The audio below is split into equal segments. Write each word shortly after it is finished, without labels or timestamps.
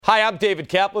Hi, I'm David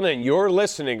Kaplan, and you're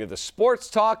listening to the Sports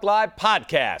Talk Live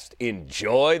podcast.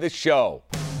 Enjoy the show.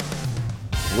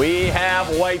 We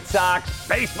have White Sox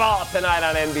baseball tonight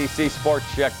on NBC Sports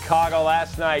Chicago.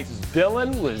 Last night,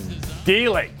 Dylan was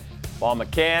dealing, while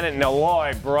McCann and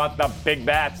Eloy brought the big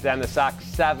bats down the Sox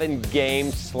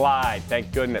 7-game slide.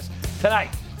 Thank goodness.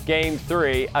 Tonight, Game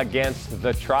 3 against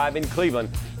the Tribe in Cleveland.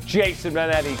 Jason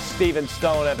Benetti, Steven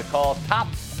Stone at the call. Top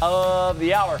of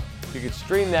the hour. You can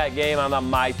stream that game on the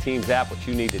My Teams app, which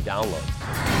you need to download.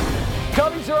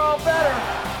 Cubbies are all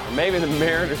better. Or maybe the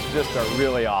Mariners just are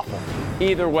really awful.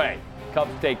 Either way,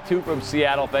 Cubs take 2 from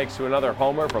Seattle thanks to another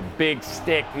homer from Big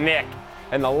Stick Nick.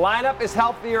 And the lineup is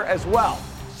healthier as well.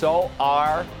 So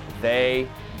are they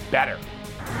better?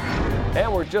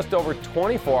 And we're just over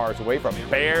 24 hours away from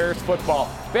Bears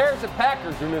football. Bears and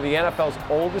Packers renew the NFL's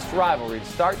oldest rivalry to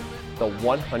start the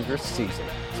 100th season.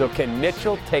 So can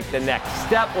Mitchell take the next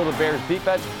step? Will the Bears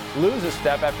defense lose a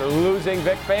step after losing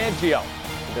Vic Fangio?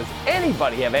 Does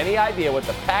anybody have any idea what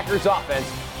the Packers offense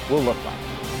will look like?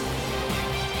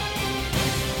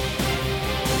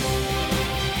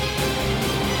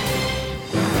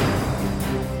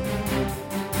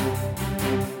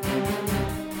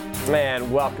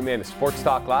 And welcome into Sports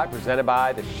Talk Live, presented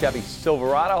by the Chevy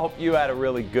Silverado. Hope you had a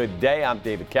really good day. I'm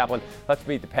David Kaplan. Let's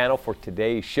meet the panel for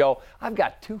today's show. I've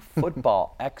got 2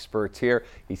 football experts here.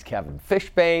 He's Kevin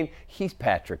Fishbane, he's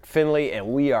Patrick Finley, and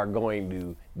we are going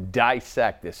to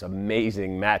dissect this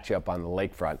amazing matchup on the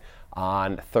lakefront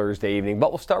on Thursday evening.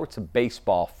 But we'll start with some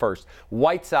baseball first.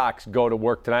 White Sox go to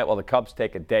work tonight while the Cubs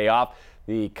take a day off.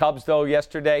 The Cubs, though,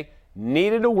 yesterday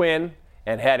needed a win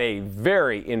and had a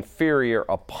very inferior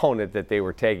opponent that they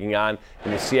were taking on in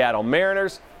the Seattle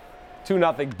Mariners.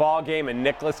 2-0 ball game, and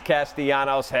Nicholas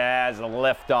Castellanos has a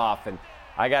lift-off. And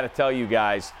I got to tell you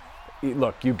guys,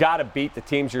 look, you got to beat the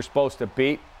teams you're supposed to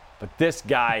beat, but this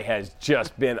guy has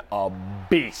just been a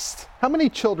beast. How many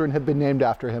children have been named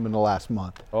after him in the last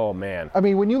month? Oh, man. I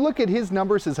mean, when you look at his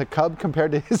numbers as a Cub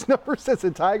compared to his numbers as a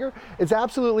Tiger, it's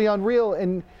absolutely unreal.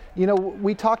 And you know,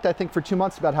 we talked, I think, for 2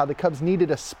 months about how the Cubs needed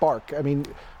a spark. I mean,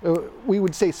 we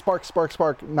would say spark, spark,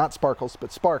 spark, not sparkles,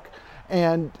 but spark.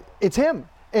 And it's him.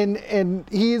 And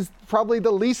he's probably the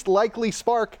least likely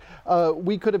spark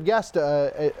we could have guessed,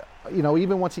 you know,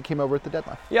 even once he came over at the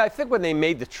deadline. Yeah, I think when they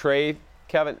made the trade,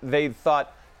 Kevin, they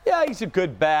thought, yeah, he's a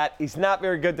good bat. He's not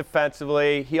very good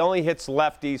defensively. He only hits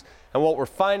lefties. And what we're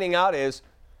finding out is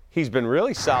he's been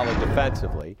really solid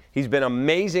defensively. He's been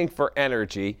amazing for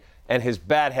energy. And his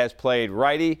bat has played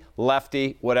righty,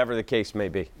 lefty, whatever the case may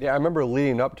be. Yeah, I remember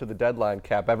leading up to the deadline,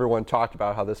 Cap, everyone talked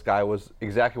about how this guy was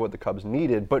exactly what the Cubs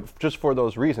needed, but just for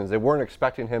those reasons. They weren't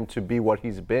expecting him to be what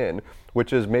he's been,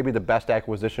 which is maybe the best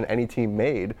acquisition any team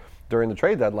made during the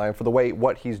trade deadline for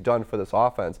what he's done for this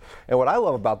offense. And what I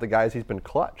love about the guy is he's been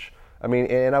clutch. I mean,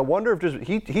 and I wonder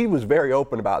if he was very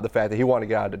open about the fact that he wanted to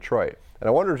get out of Detroit. And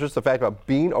I wonder if just the fact about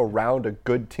being around a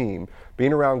good team,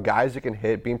 being around guys that can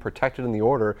hit, being protected in the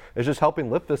order, is just helping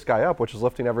lift this guy up, which is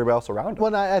lifting everybody else around him.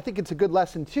 Well, I think it's a good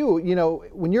lesson, too. You know,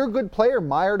 when you're a good player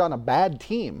mired on a bad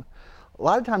team, a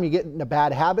lot of time you get into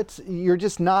bad habits, you're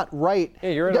just not right. Yeah,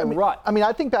 you're in a rut. I mean,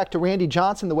 I think back to Randy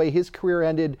Johnson, the way his career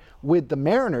ended with the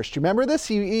Mariners. Do you remember this?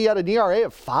 He had an ERA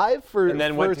of 5 for... And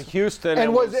then went to Houston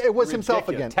and it was himself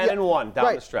again. 10-1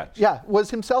 down the stretch. Yeah,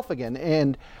 was himself again.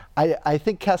 And I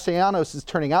think Castellanos is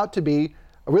turning out to be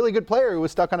a really good player who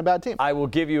was stuck on a bad team. I will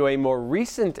give you a more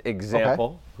recent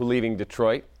example who leaving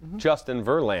Detroit, Justin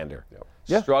Verlander. Yep.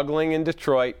 Yeah. Struggling in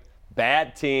Detroit,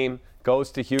 bad team,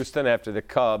 goes to Houston after the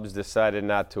Cubs decided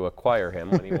not to acquire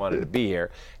him when he wanted to be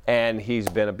here, and he's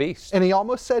been a beast. And he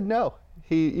almost said no.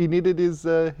 He needed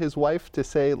his wife to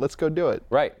say, let's go do it.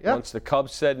 Right. Yeah. Once the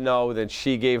Cubs said no, then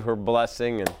she gave her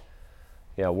blessing,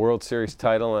 and World Series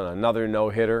title and another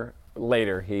no-hitter.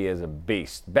 Later, he is a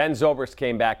beast. Ben Zobrist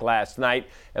came back last night,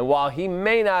 and while he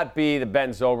may not be the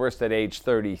Ben Zobrist at age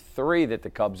 33 that the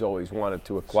Cubs always wanted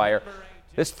to acquire,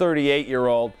 this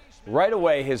 38-year-old, right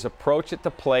away his approach at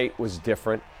the plate was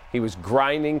different. He was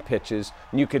grinding pitches,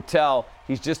 and you could tell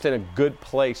he's just in a good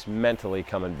place mentally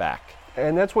coming back.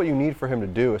 And that's what you need for him to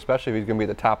do, especially if he's going to be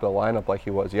at the top of the lineup like he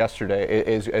was yesterday,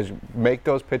 is make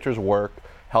those pitchers work,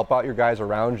 help out your guys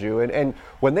around you. And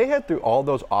when they had through all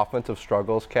those offensive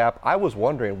struggles, Cap, I was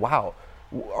wondering, wow,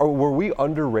 were we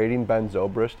underrating Ben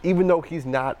Zobrist? Even though he's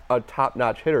not a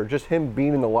top-notch hitter, just him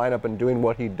being in the lineup and doing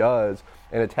what he does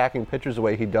and attacking pitchers the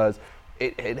way he does,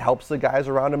 it helps the guys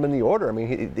around him in the order. I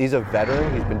mean, he's a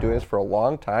veteran. He's been doing this for a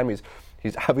long time.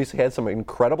 He's obviously had some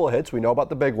incredible hits. We know about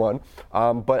the big one.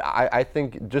 But I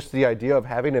think just the idea of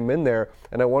having him in there,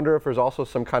 and I wonder if there's also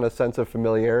some kind of sense of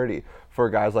familiarity for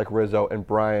guys like Rizzo and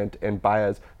Bryant and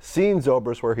Baez, seeing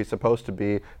Zobrist where he's supposed to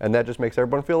be, and that just makes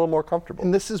everyone feel a little more comfortable.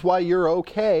 And this is why you're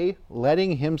okay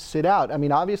letting him sit out. I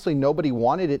mean, obviously nobody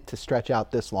wanted it to stretch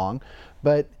out this long,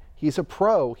 but he's a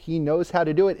pro. He knows how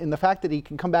to do it. And the fact that he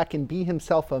can come back and be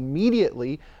himself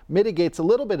immediately mitigates a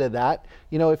little bit of that.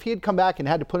 You know, if he had come back and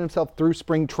had to put himself through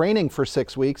spring training for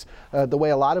 6 weeks, the way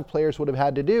a lot of players would have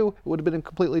had to do, it would have been a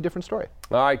completely different story.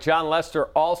 All right, Jon Lester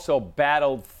also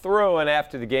battled through, and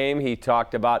after the game, he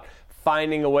talked about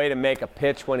finding a way to make a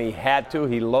pitch when he had to.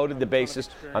 He loaded the bases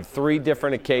on 3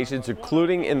 different occasions,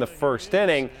 including in the first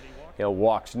inning. You know,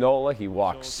 walks Nola, he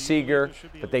walks Seager,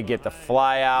 but they get the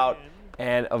fly out,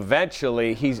 and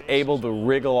eventually he's able to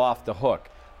wriggle off the hook.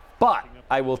 But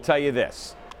I will tell you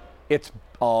this, it's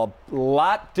a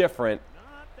lot different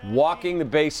walking the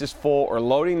bases full or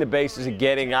loading the bases and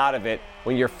getting out of it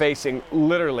when you're facing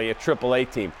literally a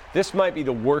AAA team. This might be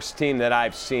the worst team that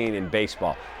I've seen in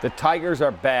baseball. The Tigers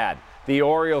are bad. The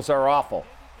Orioles are awful.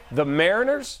 The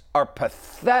Mariners are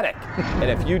pathetic. And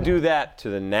if you do that to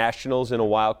the Nationals in a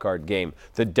wild card game,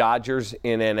 the Dodgers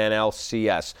in an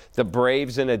NLCS, the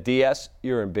Braves in a DS,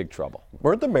 you're in big trouble.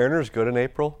 Weren't the Mariners good in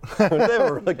April? They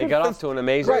got off to an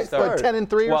amazing start. Like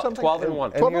 10-3 or something?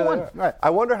 12-1. 12-1. Right. I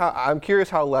wonder I'm curious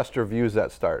how Lester views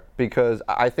that start, because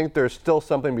I think there's still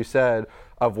something to be said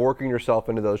of working yourself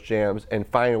into those jams and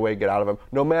finding a way to get out of them,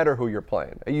 no matter who you're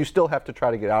playing. You still have to try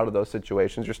to get out of those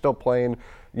situations. You're still playing,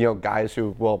 guys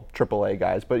who, AAA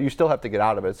guys, but you still have to get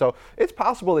out of it. So it's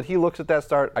possible that he looks at that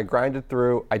start, I grinded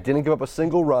through, I didn't give up a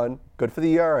single run, good for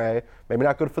the ERA, maybe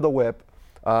not good for the whip,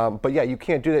 but yeah, you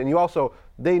can't do that. And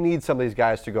they need some of these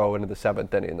guys to go into the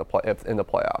 7th inning in the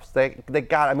playoffs. They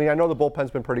got, I know the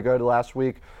bullpen's been pretty good last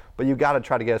week, but you got to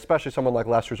try to get, especially someone like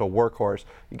Lester's a workhorse,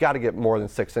 you got to get more than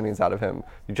 6 innings out of him.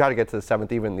 You try to get to the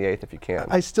 7th, even the 8th if you can.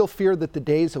 I still fear that the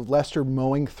days of Lester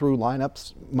mowing through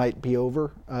lineups might be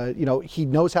over. He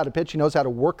knows how to pitch, he knows how to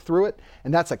work through it,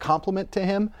 and that's a compliment to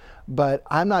him. But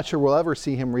I'm not sure we'll ever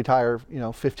see him retire,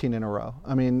 15 in a row.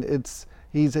 I mean,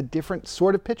 he's a different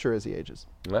sort of pitcher as he ages.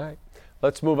 All right.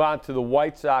 Let's move on to the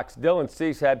White Sox. Dylan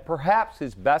Cease had perhaps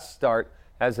his best start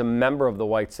as a member of the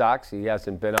White Sox. He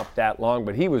hasn't been up that long,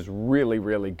 but he was really,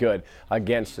 really good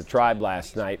against the Tribe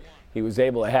last night. He was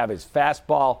able to have his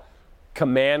fastball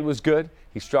command was good.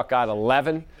 He struck out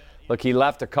 11. Look, he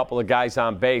left a couple of guys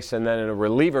on base, and then a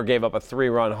reliever gave up a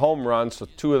 3-run home run, so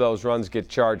 2 of those runs get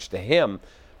charged to him.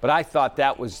 But I thought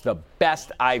that was the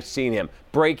best I've seen him.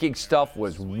 Breaking stuff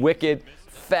was wicked.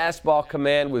 Fastball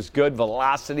command was good.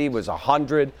 Velocity was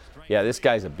 100. Yeah, this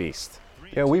guy's a beast.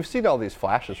 Yeah, we've seen all these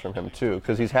flashes from him too,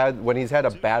 because when he's had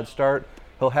a bad start,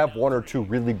 he'll have 1 or 2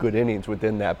 really good innings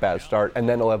within that bad start, and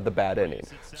then he'll have the bad inning.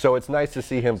 So it's nice to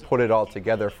see him put it all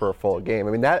together for a full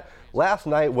game. That last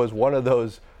night was one of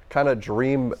those kind of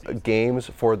dream games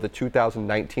for the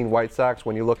 2019 White Sox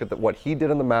when you look at what he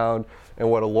did on the mound and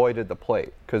what Eloy did at the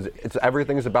plate, because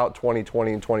everything's about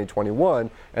 2020 and 2021,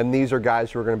 and these are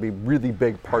guys who are going to be really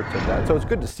big parts of that. So it's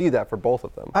good to see that for both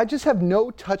of them. I just have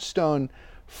no touchstone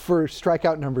for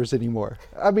strikeout numbers anymore.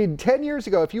 10 years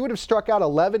ago, if you would have struck out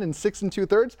 11 and 6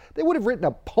 2/3, they would have written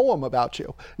a poem about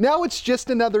you. Now it's just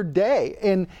another day,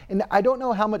 and I don't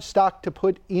know how much stock to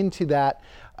put into that.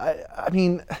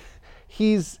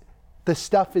 The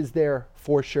stuff is there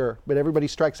for sure, but everybody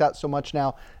strikes out so much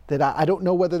now that I don't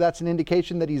know whether that's an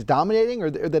indication that he's dominating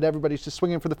or that everybody's just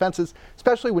swinging for the fences,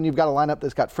 especially when you've got a lineup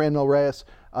that's got Franmil Reyes,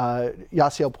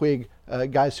 Yasiel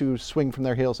Puig, guys who swing from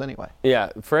their heels anyway.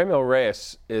 Yeah, Franmil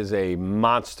Reyes is a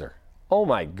monster. Oh,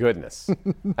 my goodness.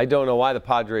 I don't know why the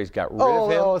Padres got rid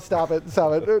of him. Oh, stop it.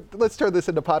 Let's turn this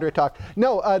into Padre talk.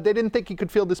 No, they didn't think he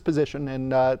could field this position, and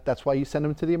that's why you send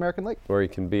him to the American League. Where he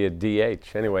can be a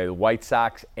DH. Anyway, the White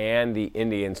Sox and the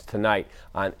Indians tonight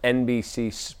on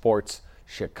NBC Sports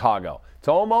Chicago. It's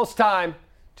almost time.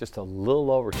 Just a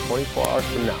little over 24 hours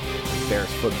from now, Bears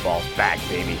football's back,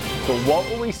 baby. So what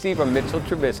will we see from Mitchell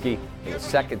Trubisky in his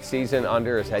second season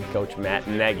under his head coach, Matt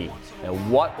Nagy?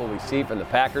 And what will we see from the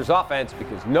Packers offense?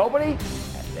 Because nobody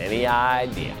has any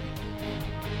idea.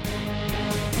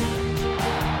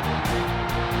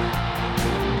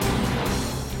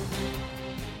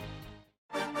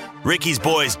 Ricky's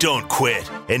boys don't quit,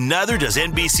 and neither does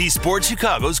NBC Sports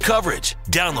Chicago's coverage.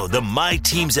 Download the My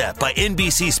Teams app by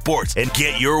NBC Sports and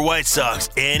get your White Sox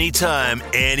anytime,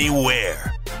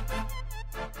 anywhere.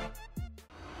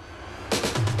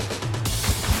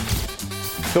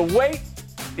 The wait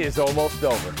is almost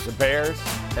over. The Bears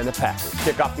and the Packers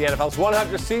kick off the NFL's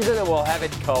 100th season, and we'll have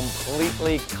it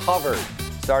completely covered.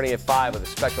 starting at 5 with a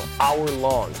special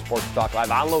hour-long Sports Talk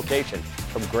Live on location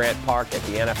from Grant Park at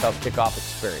the NFL Kickoff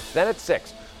Experience. Then at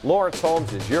 6, Lawrence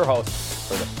Holmes is your host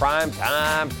for the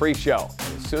Primetime Pre-Show.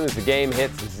 As soon as the game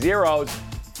hits zeros,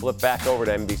 flip back over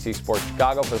to NBC Sports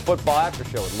Chicago for the Football After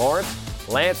Show with Lawrence,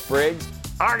 Lance Briggs,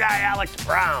 our guy Alex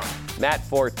Brown, Matt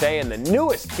Forte, and the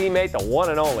newest teammate, the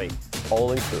one and only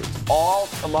Olin Cruz. All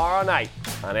tomorrow night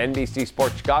on NBC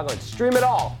Sports Chicago, and stream it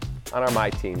all on our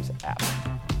MyTeams app.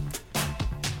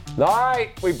 All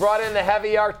right, we brought in the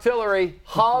heavy artillery.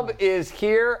 Hub is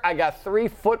here. I got 3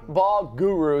 football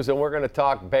gurus, and we're going to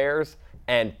talk Bears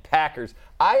and Packers.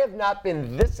 I have not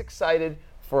been this excited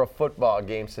for a football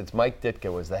game since Mike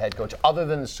Ditka was the head coach, other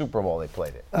than the Super Bowl they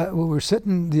played it. We were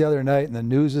sitting the other night, and the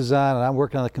news is on, and I'm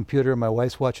working on the computer, and my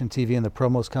wife's watching TV, and the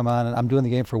promos come on, and I'm doing the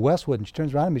game for Westwood, and she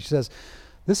turns around to me, she says,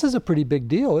 "This is a pretty big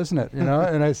deal, isn't it?" You know,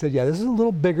 and I said, "Yeah, this is a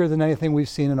little bigger than anything we've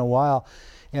seen in a while."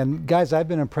 And guys, I've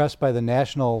been impressed by the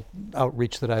national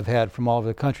outreach that I've had from all over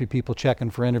the country, people checking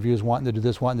for interviews, wanting to do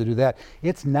this, wanting to do that.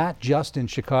 It's not just in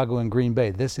Chicago and Green Bay.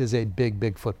 This is a big,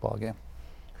 big football game.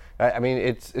 I mean,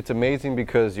 it's amazing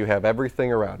because you have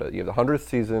everything around it. You have the 100th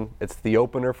season. It's the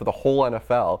opener for the whole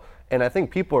NFL. And I think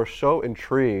people are so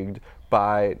intrigued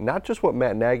by not just what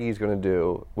Matt Nagy is going to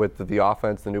do with the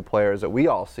offense, the new players that we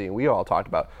all see and we all talked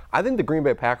about. I think the Green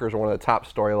Bay Packers are one of the top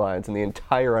storylines in the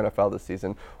entire NFL this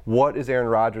season. What is Aaron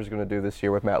Rodgers going to do this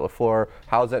year with Matt LaFleur?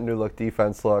 How does that new look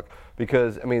defense look?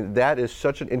 Because, I mean, that is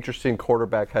such an interesting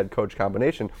quarterback-head coach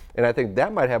combination. And I think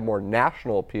that might have more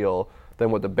national appeal than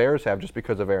what the Bears have just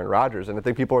because of Aaron Rodgers. And I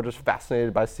think people are just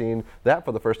fascinated by seeing that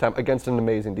for the first time against an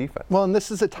amazing defense. Well, and this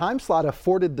is a time slot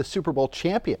afforded the Super Bowl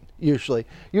champion, usually.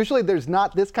 Usually there's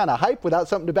not this kind of hype without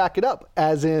something to back it up,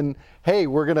 as in, hey,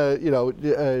 we're going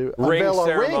to, unveil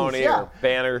our rings. Yeah. Or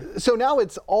banner. So now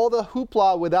it's all the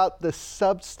hoopla without the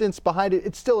substance behind it.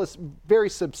 It's still a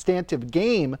very substantive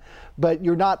game, but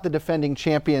you're not the defending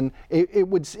champion.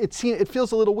 It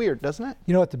feels a little weird, doesn't it?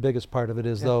 You know what the biggest part of it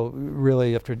is, though,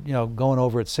 really, after going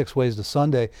over it 6 ways to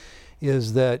Sunday,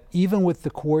 is that even with the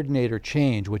coordinator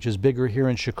change, which is bigger here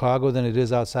in Chicago than it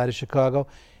is outside of Chicago,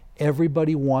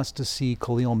 everybody wants to see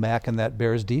Khalil Mack and that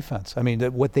Bears defense. I mean,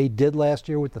 what they did last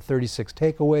year with the 36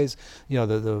 takeaways,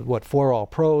 the 4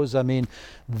 All-Pros, I mean,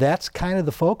 that's kind of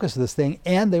the focus of this thing.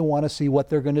 And they want to see what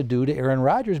they're going to do to Aaron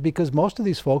Rodgers, because most of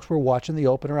these folks were watching the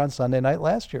opener on Sunday night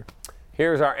last year.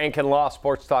 Here's our Ink and Law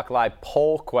Sports Talk Live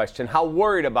poll question. How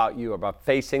worried about you about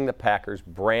facing the Packers'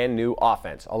 brand new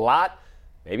offense? A lot,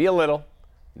 maybe a little.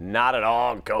 Not at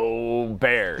all. Go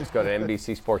Bears. Go to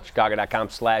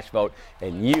NBCSportsChicago.com/vote,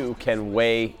 and you can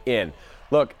weigh in.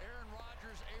 Look,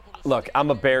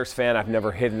 I'm a Bears fan. I've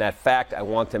never hidden that fact. I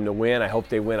want them to win. I hope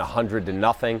they win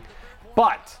 100-0.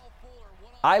 But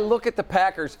I look at the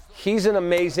Packers. He's an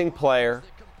amazing player.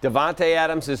 Davante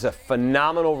Adams is a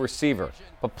phenomenal receiver.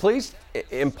 But please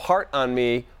impart on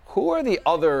me, who are the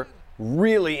other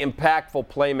really impactful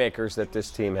playmakers that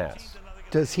this team has?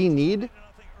 Does he need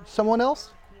someone else?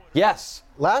 Yes.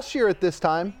 Last year at this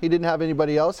time, he didn't have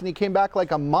anybody else, and he came back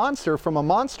like a monster from a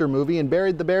monster movie and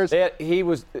buried the Bears.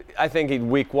 I think in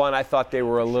week 1, I thought they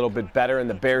were a little bit better, and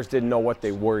the Bears didn't know what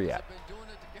they were yet.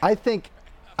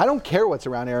 I don't care what's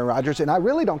around Aaron Rodgers, and I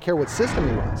really don't care what system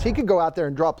he runs. He could go out there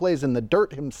and draw plays in the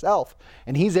dirt himself,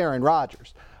 and he's Aaron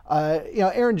Rodgers.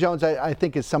 Aaron Jones, I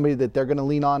think, is somebody that they're going to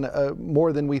lean on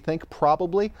more than we think,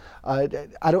 probably. I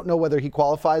don't know whether he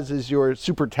qualifies as your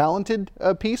super talented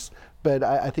piece, but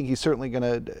I think he's certainly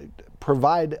going to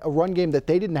provide a run game that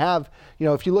they didn't have.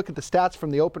 If you look at the stats from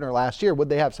the opener last year, would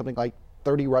they have something like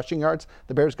 30 rushing yards?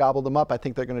 The Bears gobbled them up. I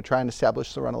think they're going to try and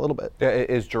establish the run a little bit.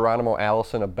 Is Geronimo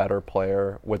Allison a better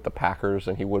player with the Packers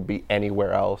than he would be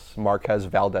anywhere else? Marquez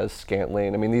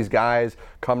Valdez-Scantling. I mean, these guys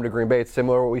come to Green Bay. It's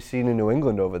similar to what we've seen in New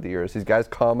England over the years. These guys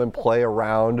come and play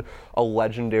around a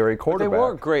legendary quarterback. But they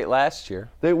weren't great last year.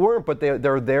 They weren't, but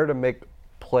they're there to make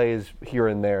plays here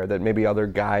and there that maybe other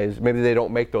guys, maybe they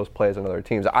don't make those plays on other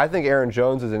teams. I think Aaron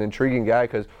Jones is an intriguing guy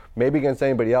because maybe against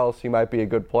anybody else he might be a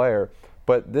good player.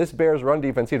 But this Bears run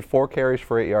defense, he had 4 carries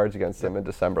for 8 yards against them in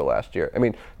December last year. I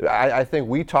mean, I think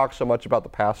we talk so much about the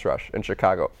pass rush in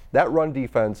Chicago. That run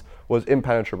defense was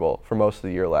impenetrable for most of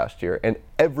the year last year, and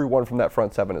everyone from that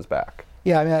front 7 is back.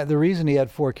 Yeah, I mean, the reason he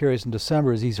had 4 carries in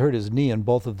December is he's hurt his knee in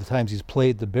both of the times he's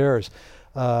played the Bears.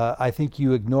 I think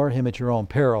you ignore him at your own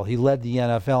peril. He led the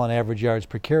NFL in average yards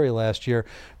per carry last year,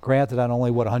 granted on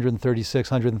only, 136,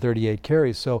 138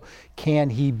 carries. So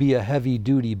can he be a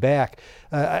heavy-duty back?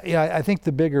 I think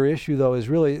the bigger issue, though, is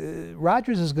really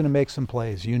Rodgers is going to make some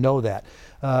plays. You know that.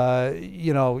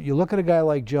 You look at a guy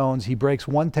like Jones, he breaks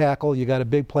 1 tackle, you got a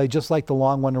big play, just like the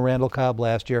long one to Randall Cobb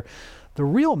last year. The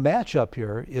real matchup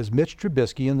here is Mitch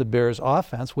Trubisky and the Bears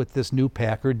offense with this new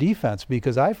Packer defense,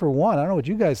 because I, for one, I don't know what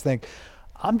you guys think,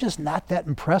 I'm just not that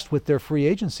impressed with their free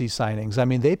agency signings. I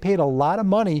mean, they paid a lot of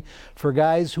money for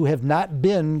guys who have not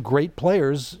been great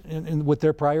players with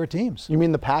their prior teams. You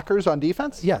mean the Packers on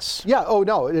defense? Yes. Yeah, oh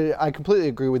no, I completely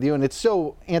agree with you, and it's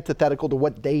so antithetical to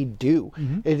what they do.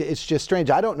 It's just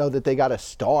strange. I don't know that they got a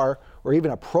star or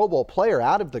even a Pro Bowl player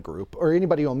out of the group, or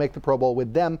anybody who will make the Pro Bowl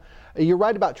with them. You're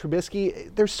right about Trubisky.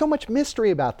 There's so much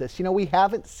mystery about this. You know, we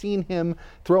haven't seen him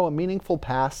throw a meaningful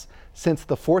pass since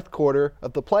the fourth quarter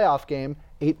of the playoff game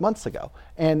 8 months ago.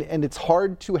 And it's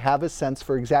hard to have a sense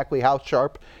for exactly how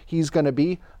sharp he's going to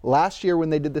be. Last year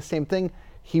when they did the same thing,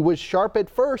 he was sharp at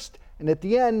first, and at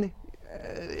the end,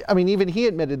 I mean, even he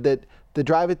admitted that the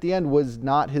drive at the end was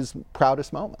not his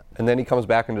proudest moment. And then he comes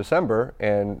back in December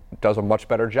and does a much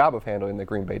better job of handling the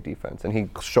Green Bay defense. And he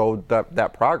showed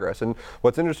that progress. And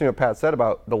what's interesting what Pat said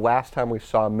about the last time we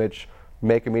saw Mitch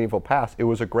make a meaningful pass, it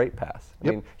was a great pass.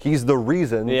 I mean, he's the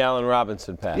reason. The Allen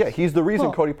Robinson pass. Yeah, he's the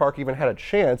reason Cody Park even had a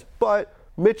chance. But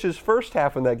Mitch's first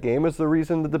half in that game is the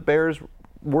reason that the Bears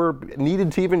were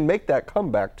needed to even make that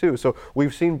comeback too. So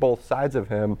we've seen both sides of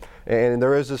him, and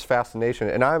there is this fascination.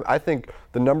 And I think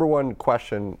the number one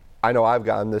question I know I've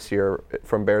gotten this year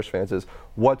from Bears fans is,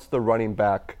 what's the running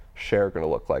back share going to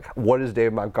look like? What is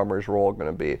Dave Montgomery's role going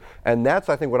to be? And that's,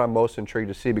 I think, what I'm most intrigued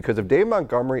to see, because if Dave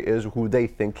Montgomery is who they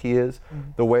think he is,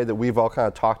 the way that we've all kind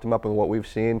of talked him up and what we've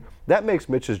seen, that makes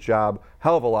Mitch's job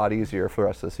hell of a lot easier for the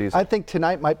rest of the season. I think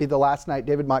tonight might be the last night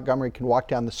David Montgomery can walk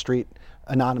down the street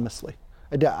anonymously.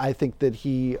 I think that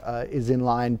he is in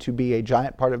line to be a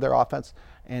giant part of their offense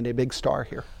and a big star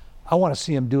here. I want to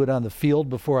see him do it on the field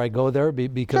before I go there,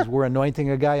 because we're anointing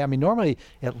a guy. I mean, normally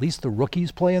at least the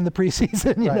rookies play in the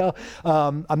preseason, you know.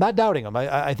 I'm not doubting him.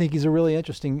 I think he's a really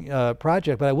interesting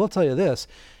project, but I will tell you this.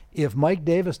 If Mike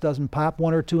Davis doesn't pop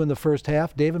one or two in the first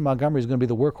half, David Montgomery is going to be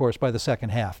the workhorse by the second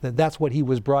half. That's what he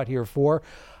was brought here for.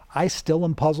 I still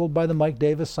am puzzled by the Mike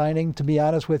Davis signing, to be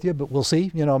honest with you, but we'll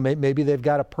see. You know, maybe they've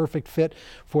got a perfect fit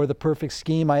for the perfect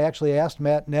scheme. I actually asked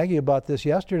Matt Nagy about this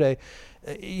yesterday.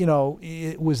 You know,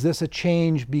 was this a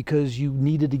change because you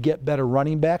needed to get better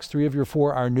running backs? 3 of your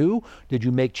 4 are new. Did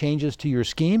you make changes to your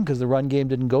scheme because the run game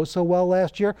didn't go so well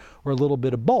last year, or a little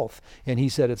bit of both? And he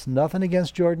said it's nothing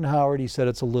against Jordan Howard. He said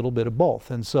it's a little bit of both.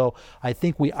 And so I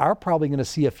think we are probably going to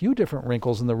see a few different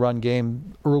wrinkles in the run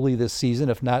game early this season,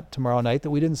 if not tomorrow night, that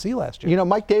we didn't see last year. You know,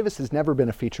 Mike Davis has never been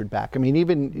a featured back. I mean,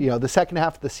 even, you know, the second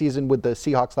half of the season with the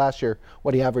Seahawks last year,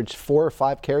 what, he averaged 4 or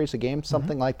 5 carries a game,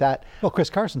 something like that. Well,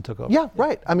 Chris Carson took over. Yeah,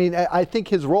 right. I mean, I think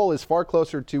his role is far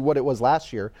closer to what it was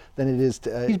last year than it is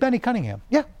to... He's Benny Cunningham.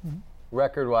 Yeah.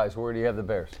 Record-wise, where do you have the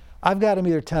Bears? I've got him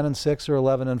either 10-6 or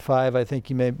 11-5. I think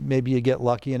maybe you get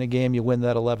lucky in a game, you win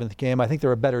that 11th game. I think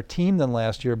they're a better team than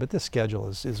last year, but this schedule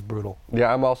is brutal.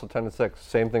 Yeah, I'm also 10-6.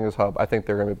 Same thing as Hub. I think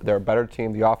they're a better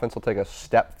team. The offense will take a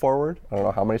step forward. I don't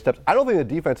know how many steps. I don't think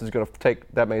the defense is going to take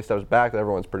that many steps back that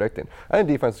everyone's predicting. I think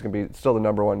defense is going to be still the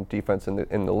number one defense in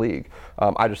the league.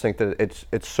 I just think that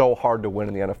it's so hard to win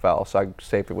in the NFL. So I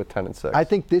safe it with 10-6. I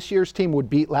think this year's team would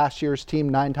beat last year's team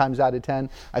 9 times out of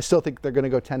 10. I still think they're going to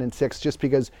go 10-6 just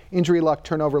because injury luck,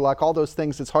 turnover luck, all those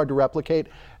things, it's hard to replicate.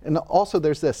 And also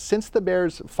there's this, since the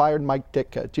Bears fired Mike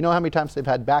Ditka, do you know how many times they've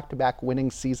had back-to-back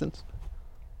winning seasons?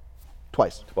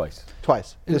 Twice.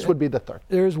 This would be the third.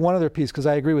 There's one other piece, because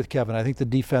I agree with Kevin. I think the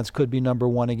defense could be number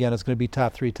one again. It's going to be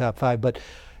top 3, top 5. But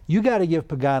you got to give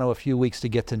Pagano a few weeks to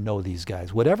get to know these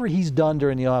guys. Whatever he's done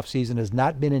during the offseason has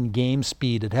not been in game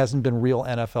speed. It hasn't been real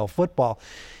NFL football.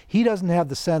 He doesn't have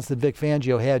the sense that Vic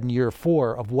Fangio had in year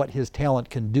 4 of what his talent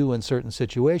can do in certain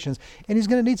situations, and he's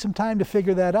going to need some time to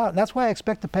figure that out. And that's why I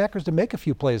expect the Packers to make a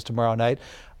few plays tomorrow night.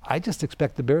 I just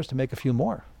expect the Bears to make a few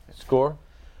more. Score?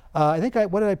 I think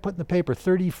what did I put in the paper?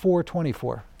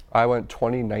 34-24. I went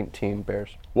 2019 Bears.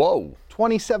 Whoa.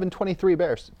 27-23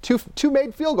 Bears. Two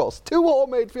made field goals. 2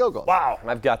 homemade field goals. Wow.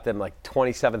 I've got them like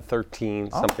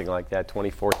 27-13, something like that,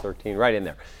 24-13, right in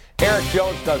there. Eric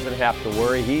Jones doesn't have to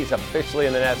worry. He's officially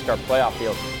in the NASCAR playoff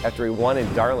field after he won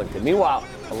in Darlington. Meanwhile,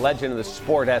 a legend of the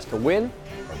sport has to win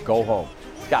or go home.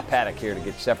 Scott Paddock here to get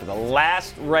you set for the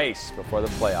last race before the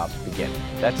playoffs begin.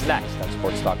 That's next on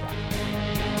Sports Talk Live.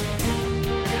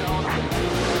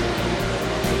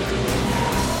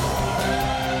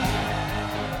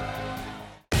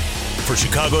 For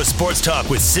Chicago Sports Talk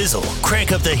with Sizzle,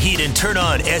 crank up the heat and turn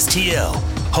on STL.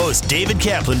 Host David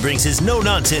Kaplan brings his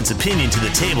no-nonsense opinion to the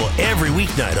table every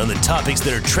weeknight on the topics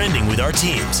that are trending with our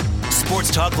teams.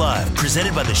 Sports Talk Live,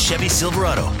 presented by the Chevy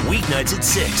Silverado, weeknights at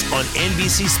 6 on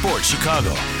NBC Sports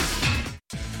Chicago.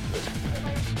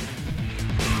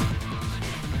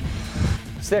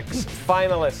 6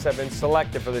 finalists have been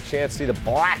selected for the chance to see the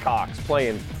Blackhawks play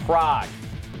in Prague.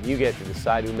 You get to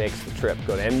decide who makes the trip.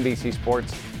 Go to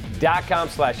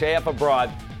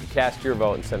NBCSports.com/AFabroad to cast your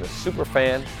vote and send a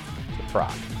superfan to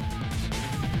Prague.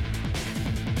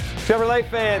 Chevrolet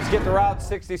fans, get to Route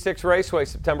 66 Raceway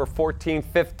September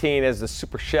 14-15 as the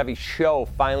Super Chevy Show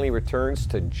finally returns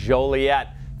to Joliet.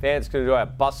 Fans can enjoy a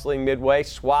bustling midway,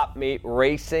 swap meet,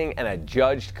 racing, and a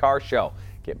judged car show.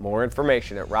 Get more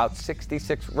information at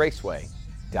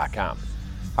Route66Raceway.com.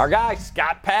 Our guy,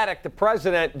 Scott Paddock, the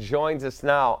president, joins us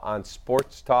now on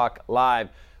Sports Talk Live.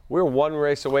 We're one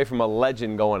race away from a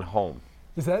legend going home.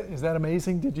 Is that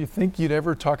amazing? Did you think you'd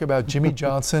ever talk about Jimmy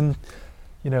Johnson?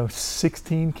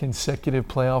 16 consecutive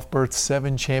playoff berths,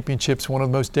 7 championships, one of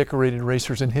the most decorated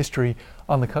racers in history,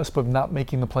 on the cusp of not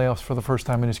making the playoffs for the first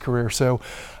time in his career. So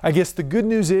I guess the good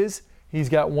news is he's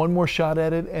got one more shot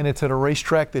at it, and it's at a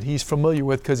racetrack that he's familiar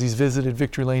with because he's visited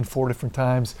Victory Lane 4 different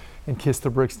times and kissed the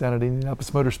bricks down at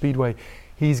Indianapolis Motor Speedway.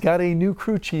 He's got a new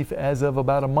crew chief as of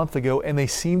about a month ago, and they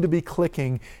seem to be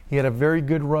clicking. He had a very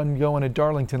good run going at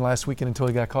Darlington last weekend until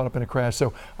he got caught up in a crash.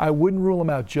 So I wouldn't rule him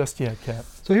out just yet, Cap.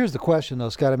 So here's the question, though,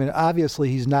 Scott. I mean, obviously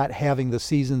he's not having the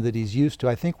season that he's used to.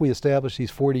 I think we established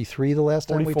he's 43 the last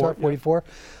time we talked, 44.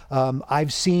 Yeah.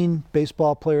 I've seen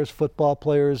baseball players, football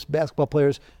players, basketball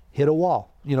players hit a wall.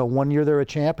 1 year they're a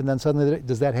champ, and then suddenly,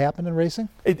 does that happen in racing?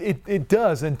 It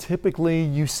does, and typically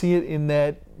you see it in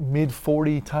that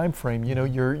mid-40 time frame.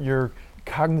 Your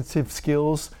cognitive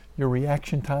skills, your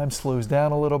reaction time slows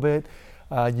down a little bit.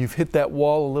 You've hit that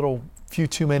wall few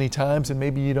too many times, and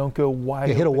maybe you don't go wide.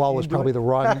 Hit a wall was probably the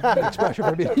wrong expression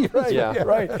for me to use.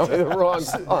 Right. The wrong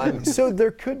one. So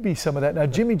there could be some of that. Now,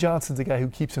 Jimmy Johnson's a guy who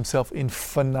keeps himself in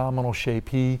phenomenal shape.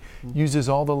 He uses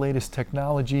all the latest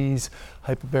technologies,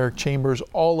 hyperbaric chambers,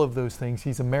 all of those things.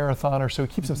 He's a marathoner, so he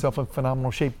keeps himself in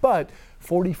phenomenal shape. But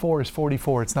 44 is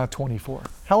 44. It's not 24.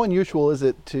 How unusual is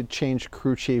it to change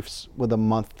crew chiefs with a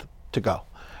month to go?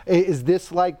 Is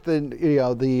this like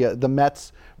the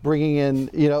Mets bringing in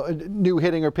new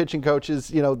hitting or pitching coaches?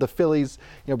 The Phillies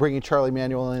bringing Charlie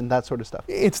Manuel in, that sort of stuff.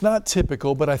 It's not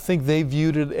typical, but I think they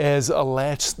viewed it as a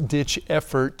last-ditch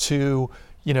effort to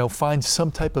find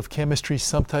some type of chemistry,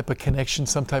 some type of connection,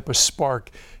 some type of spark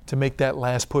to make that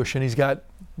last push. And he's got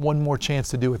one more chance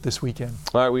to do it this weekend.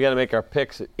 All right, we got to make our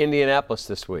picks at Indianapolis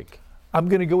this week. I'm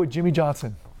going to go with Jimmy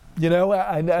Johnson.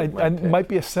 I might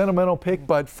be a sentimental pick,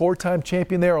 but 4-time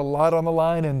champion there, a lot on the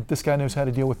line, and this guy knows how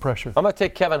to deal with pressure. I'm going to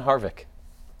take Kevin Harvick.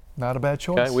 Not a bad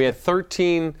choice. Okay, we had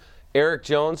 13. Eric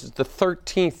Jones is the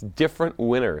 13th different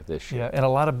winner this year. Yeah, and a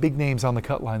lot of big names on the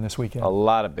cut line this weekend. A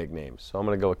lot of big names. So I'm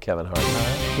going to go with Kevin Harvick. All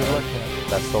right, good luck, Kevin.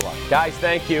 That's the luck. Guys,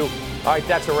 thank you. All right,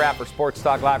 that's a wrap for Sports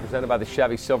Talk Live, presented by the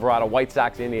Chevy Silverado. White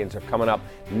Sox Indians are coming up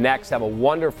next. Have a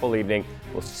wonderful evening.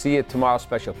 We'll see you tomorrow.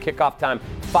 Special kickoff time,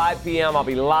 5 p.m. I'll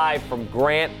be live from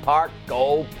Grant Park.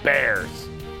 Go Bears.